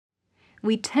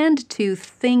We tend to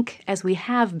think as we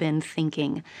have been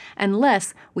thinking,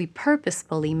 unless we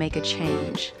purposefully make a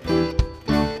change.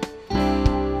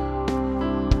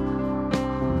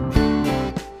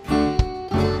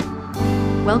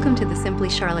 Welcome to the Simply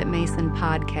Charlotte Mason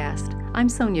podcast. I'm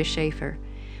Sonia Schaefer.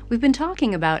 We've been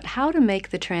talking about how to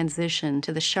make the transition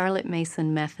to the Charlotte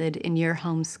Mason method in your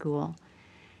homeschool.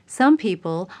 Some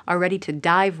people are ready to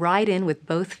dive right in with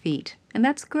both feet, and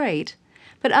that's great.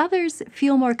 But others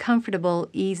feel more comfortable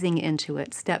easing into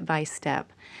it step by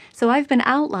step. So I've been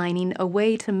outlining a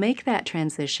way to make that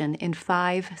transition in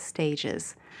 5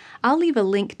 stages. I'll leave a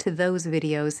link to those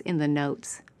videos in the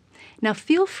notes. Now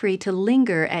feel free to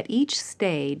linger at each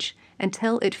stage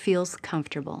until it feels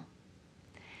comfortable.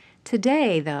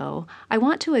 Today, though, I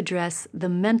want to address the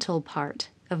mental part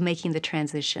of making the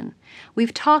transition.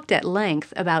 We've talked at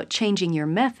length about changing your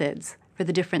methods for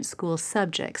the different school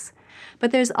subjects,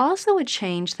 but there's also a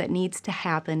change that needs to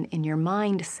happen in your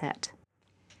mindset.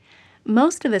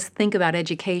 Most of us think about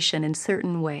education in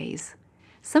certain ways.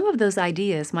 Some of those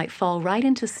ideas might fall right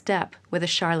into step with a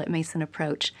Charlotte Mason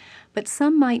approach, but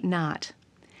some might not.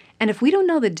 And if we don't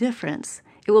know the difference,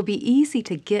 it will be easy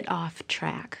to get off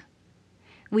track.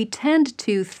 We tend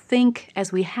to think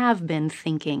as we have been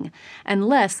thinking,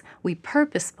 unless we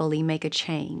purposefully make a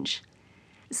change.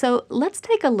 So let's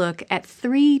take a look at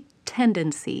 3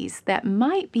 tendencies that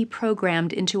might be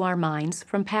programmed into our minds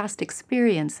from past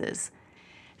experiences.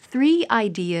 3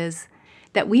 ideas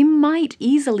that we might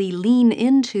easily lean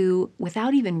into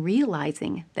without even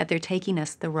realizing that they're taking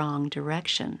us the wrong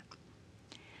direction.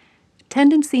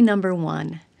 Tendency number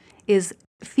 1 is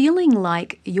feeling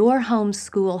like your home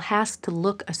school has to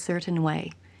look a certain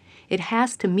way. It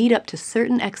has to meet up to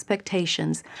certain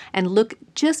expectations and look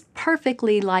just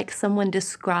perfectly like someone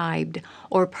described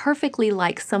or perfectly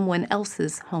like someone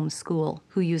else's homeschool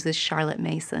who uses Charlotte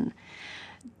Mason.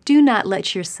 Do not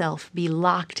let yourself be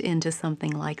locked into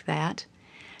something like that.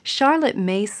 Charlotte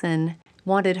Mason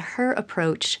wanted her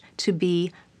approach to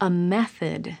be a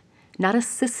method, not a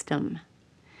system.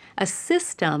 A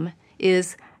system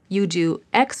is you do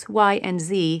X, Y, and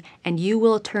Z, and you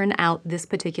will turn out this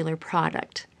particular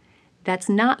product. That's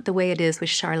not the way it is with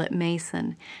Charlotte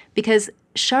Mason, because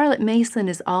Charlotte Mason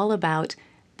is all about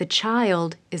the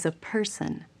child is a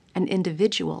person, an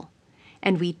individual,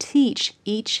 and we teach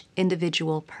each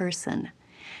individual person.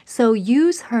 So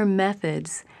use her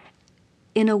methods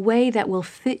in a way that will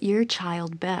fit your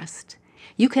child best.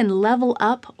 You can level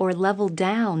up or level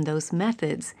down those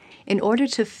methods in order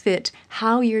to fit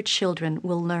how your children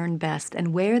will learn best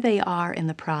and where they are in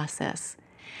the process.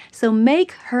 So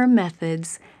make her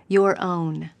methods your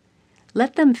own.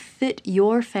 Let them fit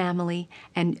your family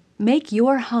and make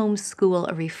your home school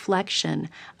a reflection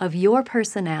of your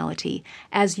personality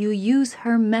as you use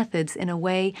her methods in a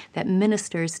way that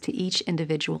ministers to each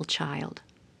individual child.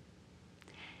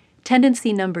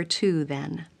 Tendency number 2,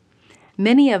 then.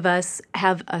 Many of us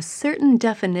have a certain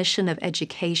definition of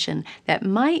education that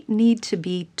might need to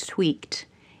be tweaked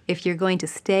if you're going to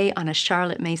stay on a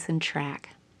Charlotte Mason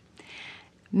track.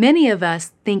 Many of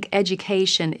us think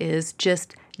education is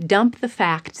just dump the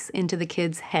facts into the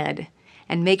kid's head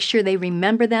and make sure they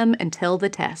remember them until the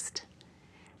test.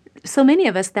 So many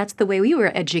of us, that's the way we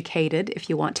were educated, if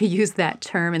you want to use that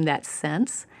term in that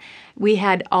sense. We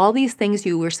had all these things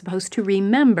you were supposed to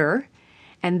remember,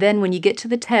 and then when you get to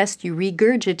the test, you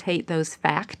regurgitate those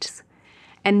facts.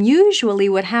 And usually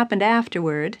what happened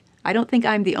afterward, I don't think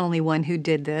I'm the only one who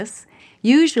did this,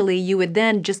 usually you would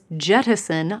then just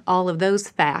jettison all of those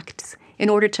facts in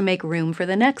order to make room for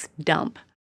the next dump.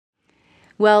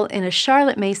 Well, in a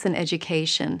Charlotte Mason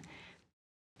education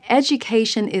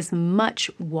is much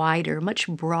wider, much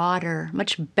broader,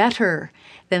 much better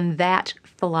than that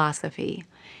philosophy.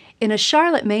 In a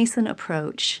Charlotte Mason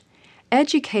approach,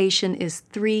 education is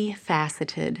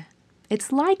 3-faceted.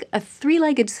 It's like a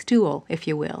 3-legged stool, if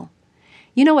you will.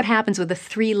 You know what happens with a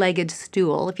 3-legged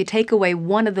stool. If you take away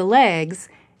one of the legs,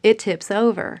 it tips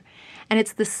over. And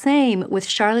it's the same with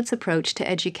Charlotte's approach to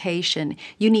education.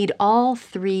 You need all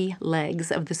 3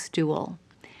 legs of the stool.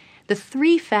 The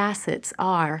 3 facets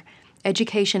are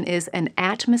education is an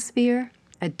atmosphere,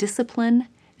 a discipline,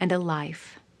 and a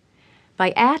life.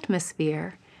 By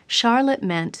atmosphere, Charlotte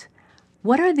meant,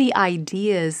 what are the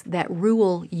ideas that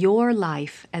rule your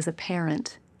life as a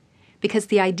parent? Because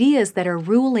the ideas that are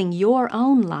ruling your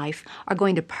own life are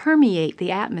going to permeate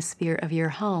the atmosphere of your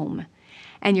home,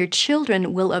 and your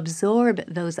children will absorb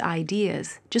those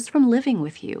ideas just from living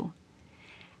with you.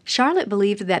 Charlotte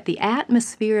believed that the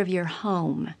atmosphere of your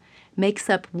home makes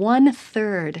up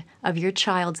 1/3 of your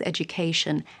child's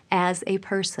education as a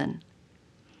person.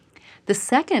 The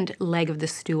second leg of the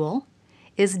stool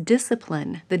is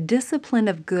discipline, the discipline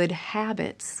of good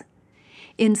habits.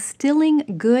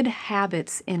 Instilling good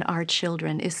habits in our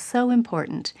children is so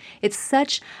important. It's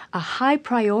such a high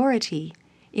priority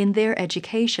in their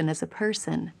education as a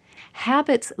person.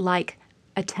 Habits like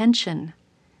attention,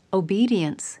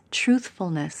 obedience,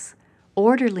 truthfulness,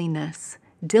 orderliness,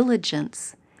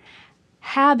 diligence.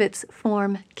 Habits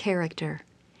form character.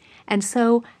 And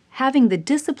so having the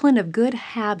discipline of good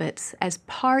habits as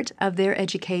part of their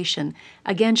education,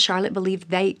 again, Charlotte believed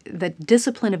the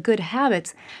discipline of good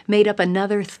habits made up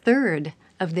another third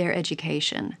of their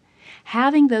education.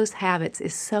 Having those habits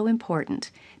is so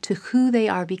important to who they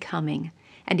are becoming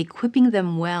and equipping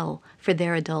them well for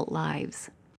their adult lives.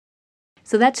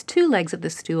 So that's two legs of the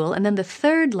stool. And then the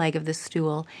third leg of the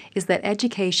stool is that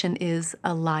education is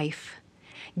a life.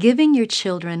 Giving your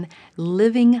children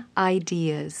living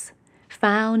ideas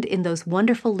found in those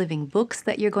wonderful living books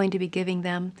that you're going to be giving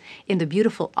them, in the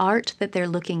beautiful art that they're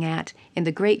looking at, in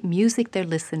the great music they're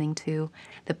listening to,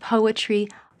 the poetry,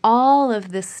 all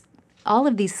of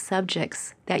these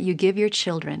subjects that you give your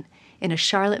children in a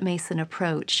Charlotte Mason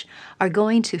approach are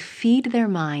going to feed their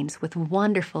minds with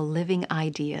wonderful living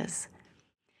ideas.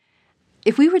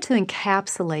 If we were to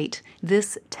encapsulate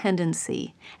this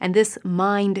tendency and this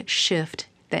mind shift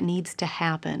that needs to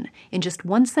happen in just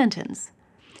one sentence,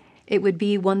 it would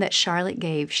be one that Charlotte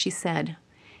gave. She said,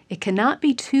 "It cannot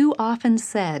be too often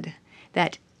said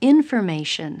that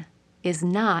information is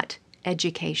not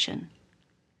education."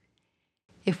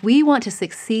 If we want to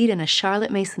succeed in a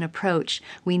Charlotte Mason approach,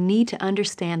 we need to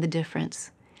understand the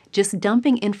difference. Just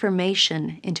dumping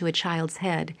information into a child's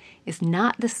head is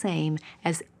not the same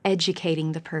as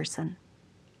educating the person.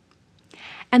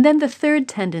 And then the third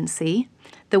tendency,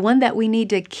 the one that we need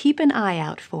to keep an eye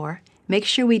out for, make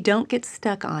sure we don't get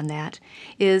stuck on that,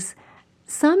 is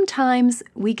sometimes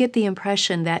we get the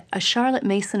impression that a Charlotte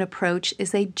Mason approach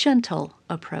is a gentle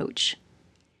approach.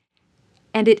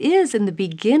 And it is in the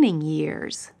beginning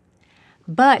years.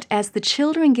 But as the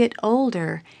children get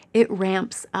older, it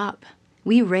ramps up.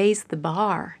 We raise the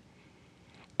bar.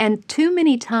 And too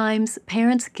many times,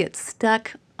 parents get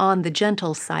stuck on the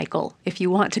gentle cycle, if you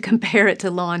want to compare it to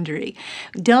laundry.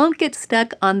 Don't get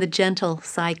stuck on the gentle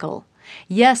cycle.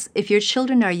 Yes, if your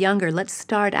children are younger, let's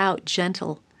start out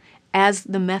gentle, as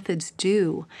the methods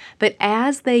do. But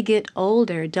as they get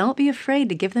older, don't be afraid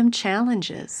to give them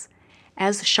challenges,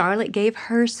 as Charlotte gave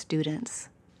her students.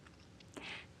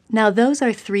 Now, those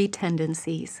are three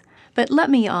tendencies. But let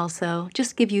me also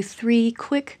just give you three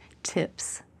quick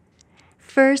tips.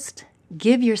 First,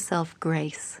 give yourself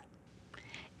grace.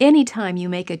 Anytime you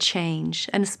make a change,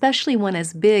 and especially one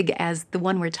as big as the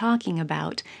one we're talking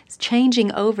about,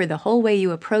 changing over the whole way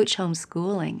you approach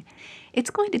homeschooling, it's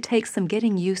going to take some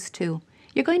getting used to.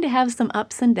 You're going to have some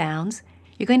ups and downs.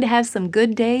 You're going to have some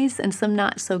good days and some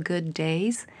not so good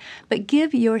days. But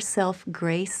give yourself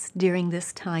grace during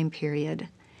this time period.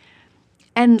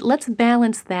 And let's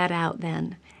balance that out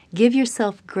then. Give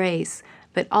yourself grace,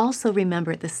 but also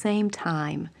remember at the same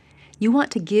time, you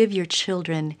want to give your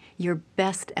children your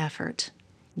best effort.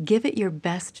 Give it your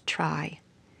best try.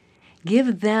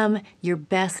 Give them your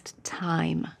best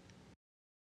time.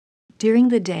 During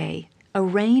the day,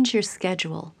 arrange your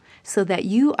schedule so that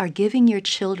you are giving your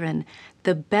children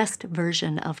the best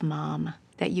version of mom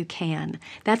that you can.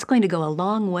 That's going to go a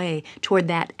long way toward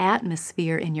that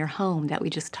atmosphere in your home that we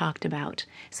just talked about.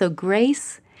 So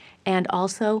grace and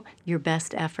also your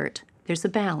best effort. There's a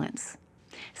balance.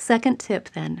 Second tip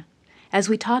then, as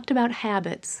we talked about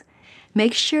habits,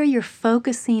 make sure you're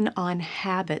focusing on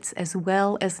habits as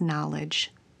well as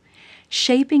knowledge.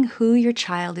 Shaping who your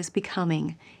child is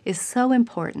becoming is so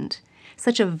important,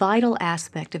 such a vital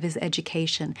aspect of his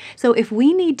education. So if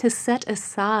we need to set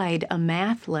aside a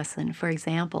math lesson, for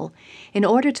example, in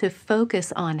order to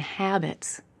focus on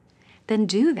habits, then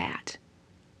do that.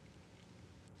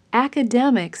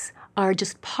 Academics are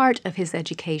just part of his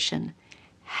education.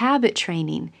 Habit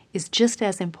training is just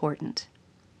as important.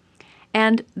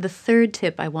 And the third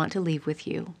tip I want to leave with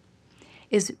you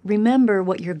is remember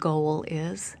what your goal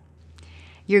is.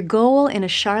 Your goal in a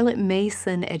Charlotte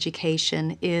Mason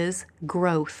education is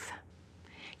growth.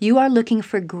 You are looking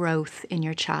for growth in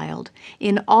your child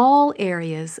in all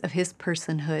areas of his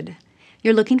personhood.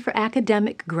 You're looking for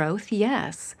academic growth,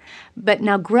 yes, but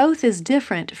now growth is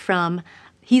different from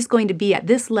he's going to be at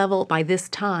this level by this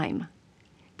time.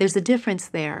 There's a difference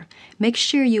there. Make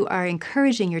sure you are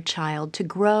encouraging your child to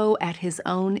grow at his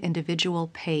own individual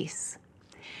pace.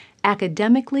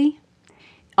 Academically,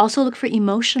 also look for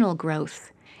emotional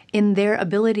growth in their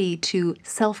ability to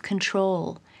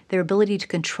self-control, their ability to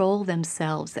control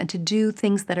themselves and to do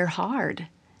things that are hard.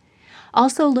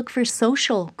 Also look for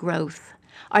social growth,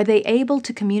 Are they able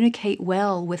to communicate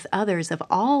well with others of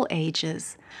all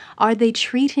ages? Are they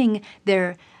treating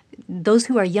those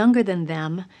who are younger than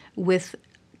them with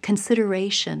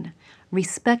consideration,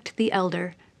 respect the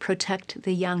elder, protect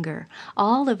the younger?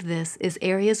 All of this is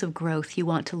areas of growth you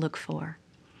want to look for.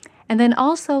 And then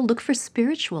also look for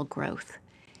spiritual growth.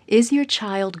 Is your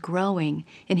child growing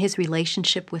in his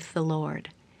relationship with the Lord?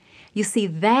 You see,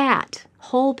 that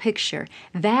whole picture,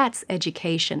 that's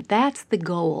education. That's the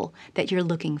goal that you're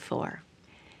looking for.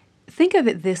 Think of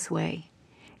it this way.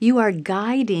 You are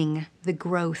guiding the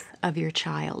growth of your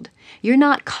child. You're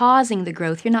not causing the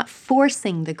growth. You're not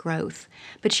forcing the growth,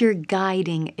 but you're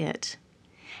guiding it.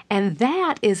 And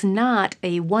that is not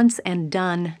a once and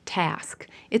done task.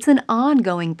 It's an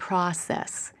ongoing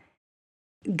process.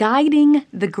 Guiding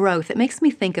the growth, it makes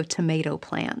me think of tomato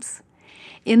plants.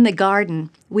 In the garden,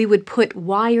 we would put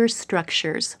wire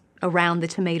structures around the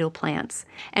tomato plants,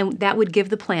 and that would give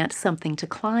the plant something to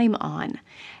climb on.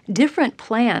 Different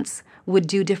plants would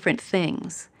do different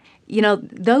things.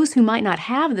 Those who might not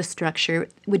have the structure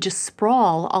would just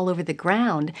sprawl all over the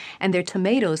ground, and their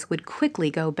tomatoes would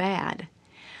quickly go bad.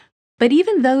 But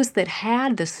even those that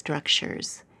had the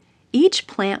structures, each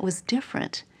plant was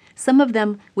different. Some of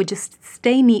them would just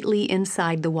stay neatly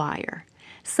inside the wire.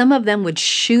 Some of them would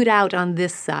shoot out on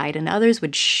this side, and others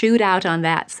would shoot out on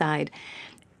that side.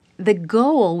 The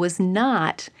goal was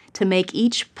not to make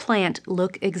each plant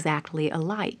look exactly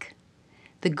alike.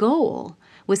 The goal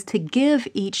was to give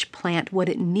each plant what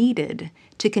it needed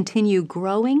to continue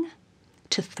growing,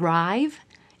 to thrive,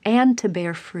 and to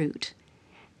bear fruit.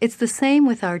 It's the same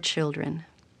with our children.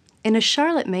 In a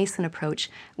Charlotte Mason approach,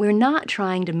 we're not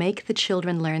trying to make the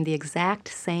children learn the exact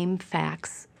same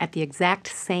facts at the exact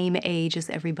same age as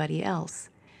everybody else.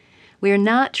 We are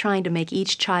not trying to make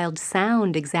each child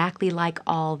sound exactly like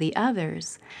all the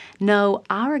others. No,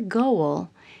 our goal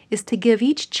is to give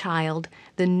each child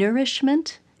the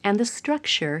nourishment and the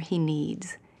structure he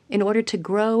needs in order to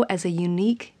grow as a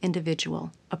unique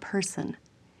individual, a person.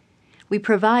 We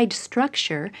provide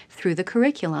structure through the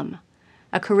curriculum,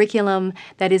 a curriculum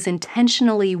that is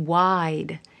intentionally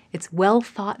wide. It's well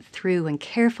thought through and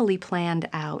carefully planned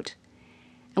out.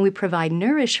 And we provide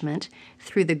nourishment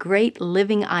through the great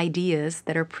living ideas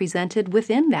that are presented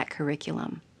within that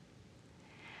curriculum.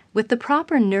 With the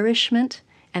proper nourishment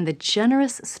and the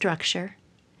generous structure,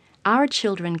 our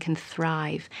children can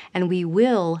thrive and we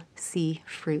will see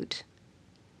fruit.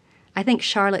 I think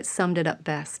Charlotte summed it up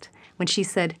best when she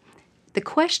said, "The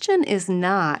question is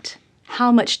not how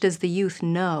much does the youth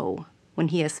know when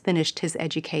he has finished his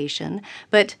education,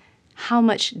 but how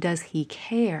much does he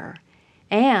care?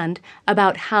 And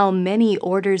about how many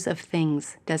orders of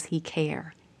things does he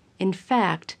care? In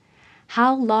fact,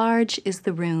 how large is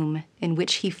the room in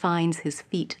which he finds his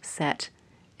feet set,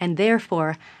 and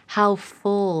therefore how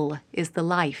full is the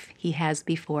life he has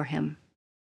before him."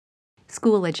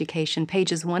 School Education,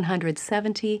 pages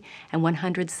 170 and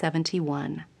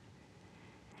 171.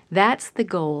 That's the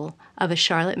goal of a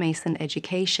Charlotte Mason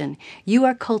education. You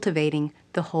are cultivating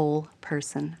the whole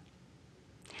person.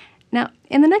 Now,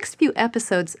 in the next few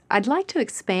episodes, I'd like to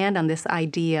expand on this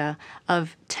idea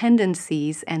of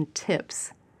tendencies and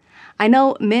tips. I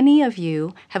know many of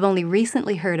you have only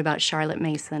recently heard about Charlotte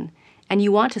Mason, and you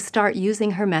want to start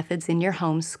using her methods in your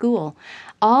home school.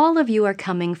 All of you are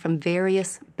coming from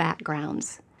various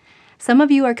backgrounds. Some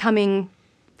of you are coming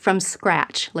from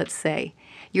scratch, let's say.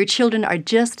 Your children are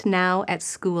just now at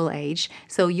school age,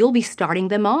 so you'll be starting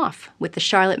them off with the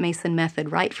Charlotte Mason method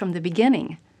right from the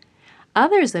beginning.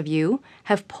 Others of you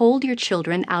have pulled your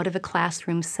children out of a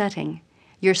classroom setting.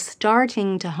 You're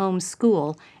starting to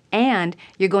homeschool, and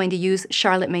you're going to use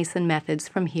Charlotte Mason methods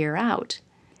from here out.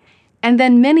 And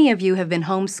then many of you have been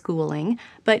homeschooling,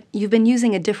 but you've been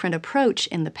using a different approach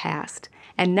in the past,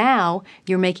 and now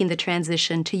you're making the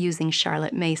transition to using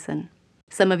Charlotte Mason.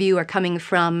 Some of you are coming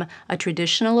from a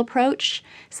traditional approach,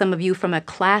 some of you from a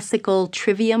classical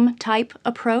trivium type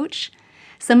approach,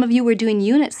 some of you were doing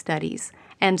unit studies,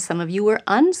 and some of you were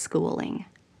unschooling.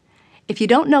 If you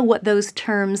don't know what those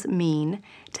terms mean,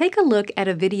 take a look at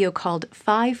a video called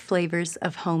 5 Flavors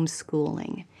of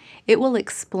Homeschooling. It will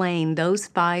explain those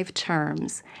 5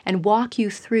 terms and walk you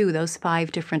through those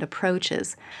 5 different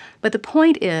approaches. But the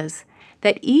point is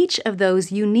that each of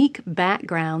those unique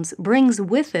backgrounds brings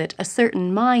with it a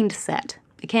certain mindset.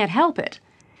 You can't help it.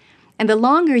 And the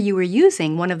longer you were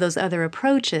using one of those other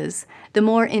approaches, the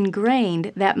more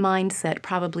ingrained that mindset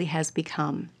probably has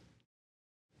become.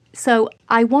 So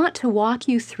I want to walk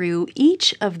you through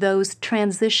each of those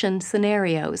transition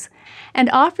scenarios and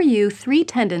offer you 3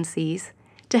 tendencies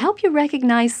to help you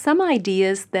recognize some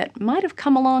ideas that might have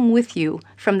come along with you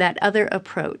from that other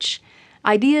approach.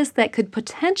 ideas that could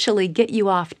potentially get you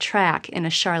off track in a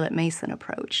Charlotte Mason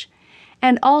approach,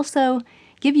 and also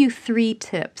give you 3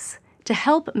 tips to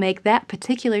help make that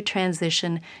particular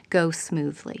transition go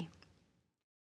smoothly.